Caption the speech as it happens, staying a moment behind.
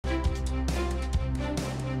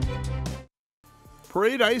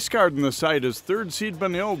Parade Ice Garden the site as third seed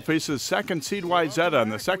Benilde faces second seed Wayzata in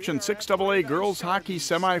the Section 6AA girls hockey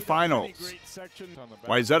semifinals.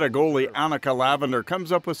 Wayzata goalie Annika Lavender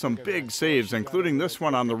comes up with some big saves, including this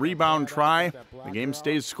one on the rebound try. The game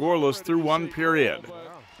stays scoreless through one period.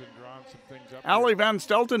 Allie Van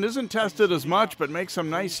Stelten isn't tested as much, but makes some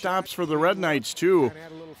nice stops for the Red Knights too.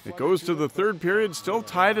 It goes to the third period, still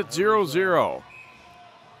tied at 0-0.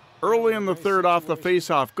 Early in the third off the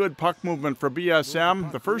faceoff, good puck movement for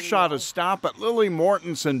BSM. The first shot is stopped, but Lily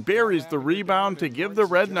Mortenson buries the rebound to give the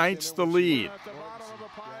Red Knights the lead.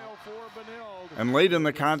 And late in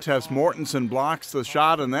the contest, Mortenson blocks the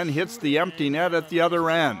shot and then hits the empty net at the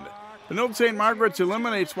other end. Benilde-St.Margaret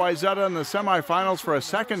eliminates Wayzata in the semifinals for a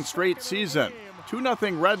second straight season.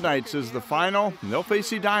 2-0 Red Knights is the final, and they'll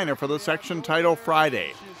face Edina for the section title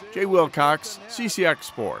Friday. Jay Wilcox, CCX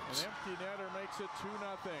Sports.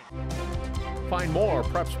 Find more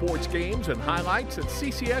prep sports games and highlights at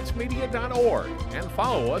ccxmedia.org and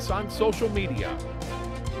follow us on social media.